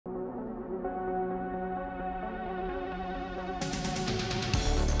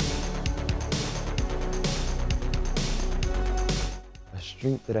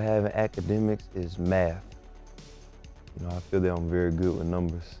strength that I have in academics is math. You know, I feel that I'm very good with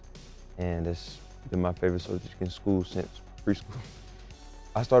numbers, and it's been my favorite subject in school since preschool.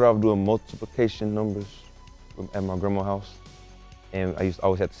 I started off doing multiplication numbers at my grandma's house, and I used to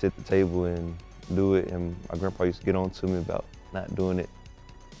always have to sit at the table and do it, and my grandpa used to get on to me about not doing it.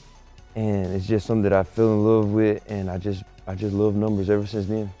 And it's just something that I fell in love with, and I just love numbers ever since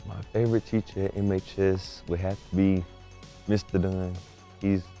then. My favorite teacher at MHS would have to be Mr. Dunn.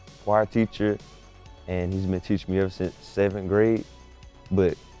 He's a choir teacher, and he's been teaching me ever since 7th grade.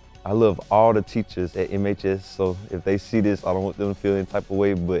 But I love all the teachers at MHS, so if they see this, I don't want them to feel any type of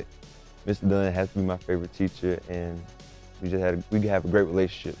way, but Mr. Dunn has to be my favorite teacher, and we can have a great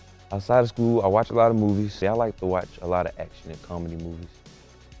relationship. Outside of school, I watch a lot of movies. I like to watch a lot of action and comedy movies.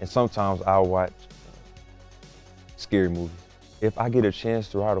 And sometimes I'll watch scary movies. If I get a chance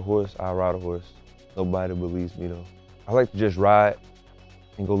to ride a horse, I'll ride a horse. Nobody believes me though. I like to just ride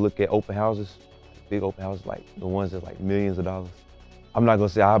and go look at open houses, big open houses, like the ones that's like millions of dollars. I'm not gonna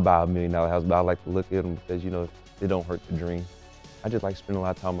say I'll buy $1 million house, but I like to look at them because, you know, it don't hurt to dream. I just like spending a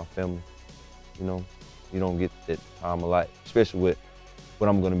lot of time with my family. You know, you don't get that time a lot, especially with what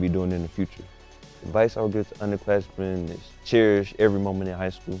I'm gonna be doing in the future. The advice I would give to underclassmen is cherish every moment in high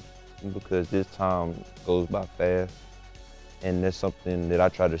school, because this time goes by fast. And that's something that I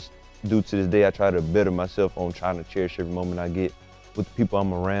try to do to this day. I try to better myself on trying to cherish every moment I get with the people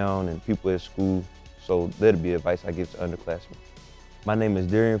I'm around and people at school. So that'll be advice I give to underclassmen. My name is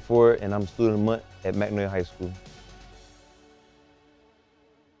Derrian, and I'm a student of the month at Magnolia High School.